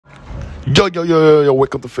Yo,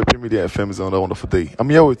 welcome to Fairp Media FM. It's another wonderful day. I'm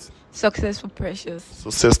here with Successful Precious.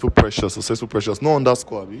 Successful Precious. No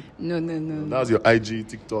underscore, Abi? No. That's your IG,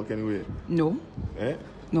 TikTok, anyway. No. Eh?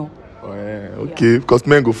 No. Oh, yeah. Okay, because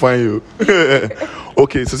men go find you.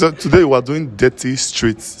 Okay, so today we are doing Dirty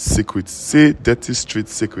Street Secrets. Say Dirty Street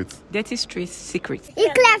Secrets. Dirty Street Secrets.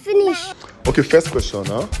 Finish. Okay, first question,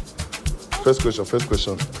 huh? First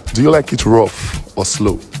question. Do you like it rough or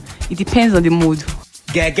slow? It depends on the mood.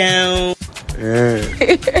 Yeah.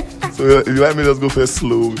 So you like me just go first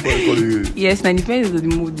slow before I call you? Yes, now it depends on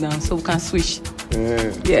the mood now, so we can switch.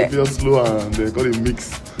 Yeah. Yeah. So just slow and they call it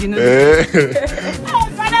mix. You know.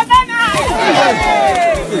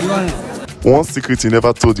 One secret you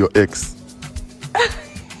never told your ex.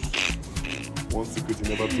 One secret you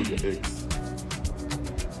never told your ex.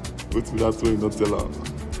 What's that way you not tell her?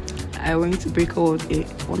 I went to break up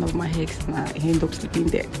with one of my ex and I ended up sleeping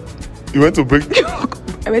there. You went to break?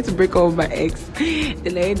 I went to break up with my ex.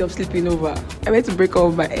 Then I ended up sleeping over. I went to break up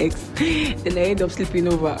with my ex. Then I ended up sleeping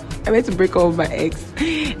over. I went to break up with my ex.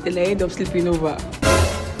 Then I ended up sleeping over.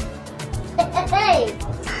 Hey.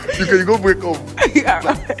 You go break up.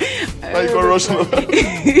 Now you go rush now.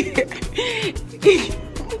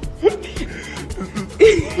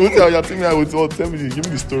 Don't tell you, me I would tell me. Give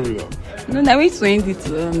me the story now. No, I went to end it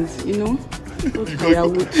and you know.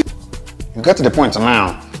 You get to the point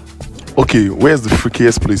now. Okay, where's the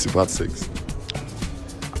freakiest place you've had sex?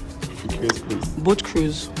 Freakiest place? Boat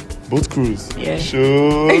cruise. Boat cruise? Yeah.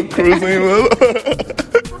 Sure, cruising well.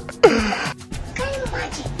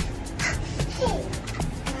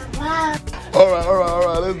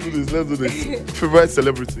 Alright, let's do this. Favorite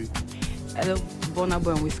celebrity? I love Burna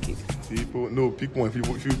Boy and Whiskey. Pick one.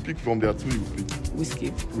 If you pick from there two, you pick. Whiskey.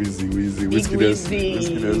 Whiskey. Big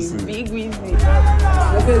Whiskey. Big Whiskey.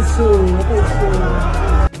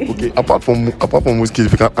 Okay, apart from Whiskey,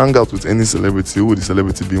 if you can hang out with any celebrity, who would the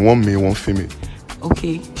celebrity be? One male, one female.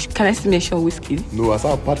 Okay, can I still mention Whiskey? No, I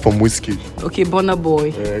said apart from Whiskey. Okay, Burna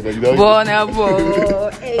Boy. Burna Boy.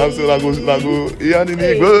 I'm so like go.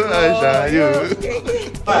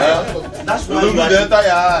 That's why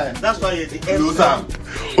you are. That's why you're the loser.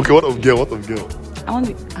 Okay, what of girl? I want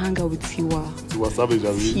to hang out with Tiwa. Tiwa Savage,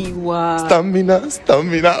 Tiwa.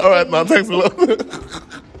 Stamina. Alright, man, thanks a lot.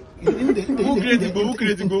 Who created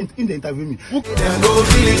go? In the interview me. Them go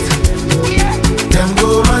feel it. Them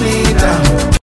go run it down.